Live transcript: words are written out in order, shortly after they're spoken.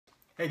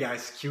Hey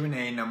guys,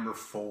 Q&A number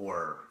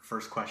 4.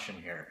 First question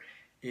here.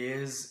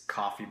 Is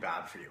coffee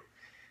bad for you?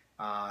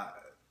 I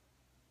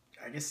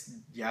guess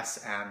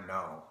yes and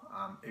no.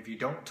 If you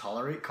don't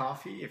tolerate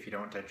coffee, if you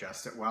don't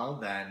digest it well,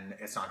 then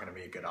it's not going to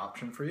be a good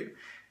option for you.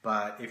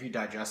 But if you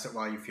digest it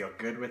well, you feel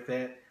good with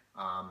it,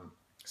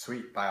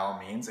 sweet, by all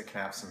means, it can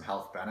have some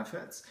health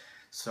benefits.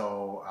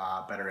 So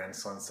better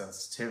insulin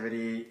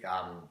sensitivity,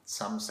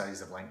 some studies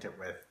have linked it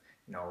with,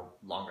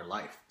 longer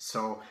life.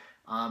 So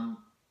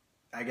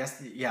I guess,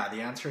 the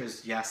answer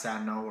is yes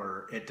and no,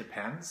 or it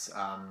depends.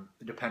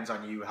 It depends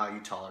on you, how you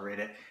tolerate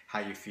it,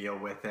 how you feel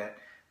with it.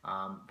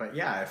 But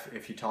yeah,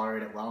 if you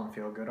tolerate it well and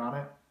feel good on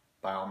it,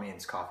 by all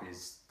means, coffee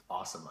is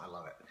awesome. I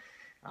love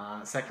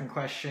it. Second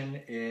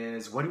question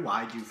is, what do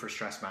I do for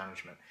stress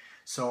management?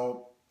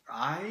 So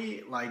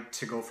I like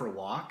to go for a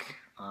walk.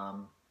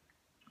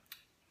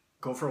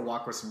 Go for a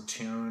walk with some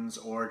tunes,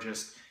 or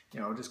just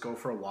go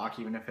for a walk,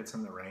 even if it's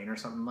in the rain or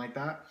something like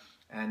that,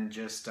 and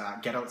just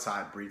get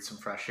outside, breathe some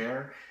fresh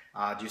air,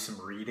 do some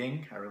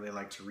reading. I really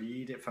like to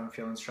read if I'm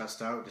feeling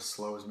stressed out. It just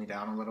slows me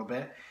down a little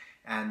bit.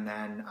 And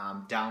then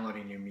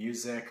downloading new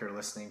music or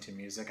listening to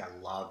music. I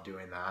love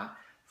doing that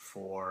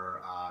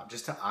for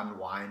just to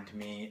unwind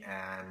me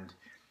and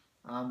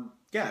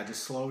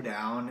just slow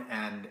down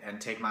and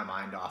take my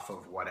mind off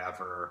of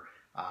whatever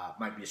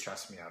might be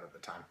stressing me out at the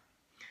time.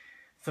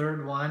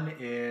 Third one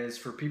is,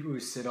 for people who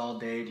sit all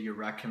day, do you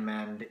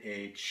recommend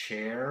a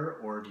chair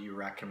or do you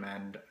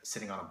recommend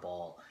sitting on a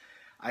ball?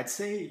 I'd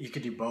say you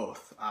could do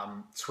both.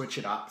 Switch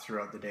it up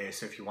throughout the day.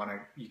 So if you want to,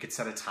 you could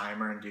set a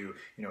timer and do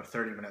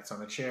 30 minutes on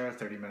the chair,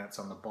 30 minutes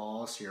on the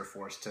ball. So you're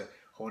forced to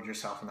hold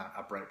yourself in that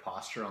upright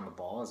posture on the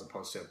ball, as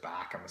opposed to a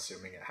back. I'm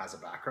assuming it has a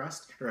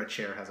backrest, or a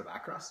chair has a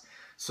backrest.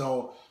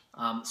 So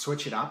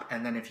switch it up,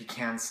 and then if you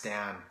can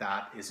stand,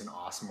 that is an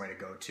awesome way to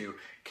go to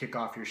kick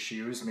off your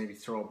shoes. Maybe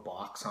throw a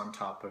box on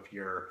top of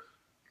your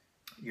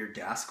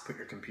desk, put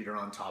your computer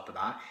on top of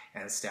that,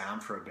 and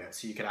stand for a bit.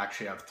 So you could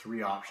actually have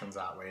 3 options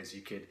that way. Is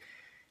you could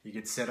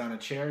sit on a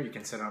chair, you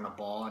can sit on a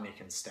ball, and you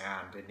can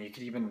stand. And you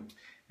could even,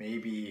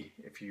 maybe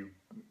if you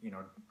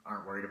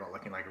aren't worried about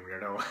looking like a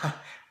weirdo,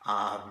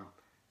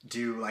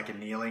 do like a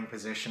kneeling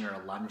position or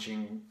a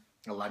lunging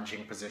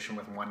position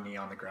with one knee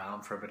on the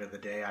ground for a bit of the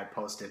day. I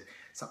posted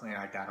something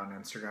like that on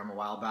Instagram a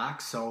while back.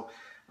 So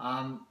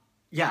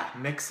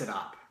mix it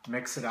up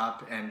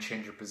and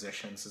change your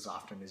positions as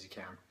often as you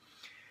can.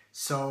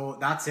 So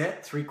that's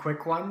it. 3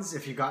 quick ones.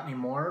 If you got any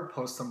more,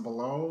 post them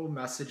below,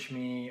 message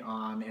me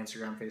on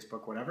Instagram,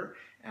 Facebook, whatever.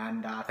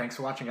 And thanks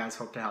for watching, guys.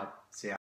 Hope to help. See ya.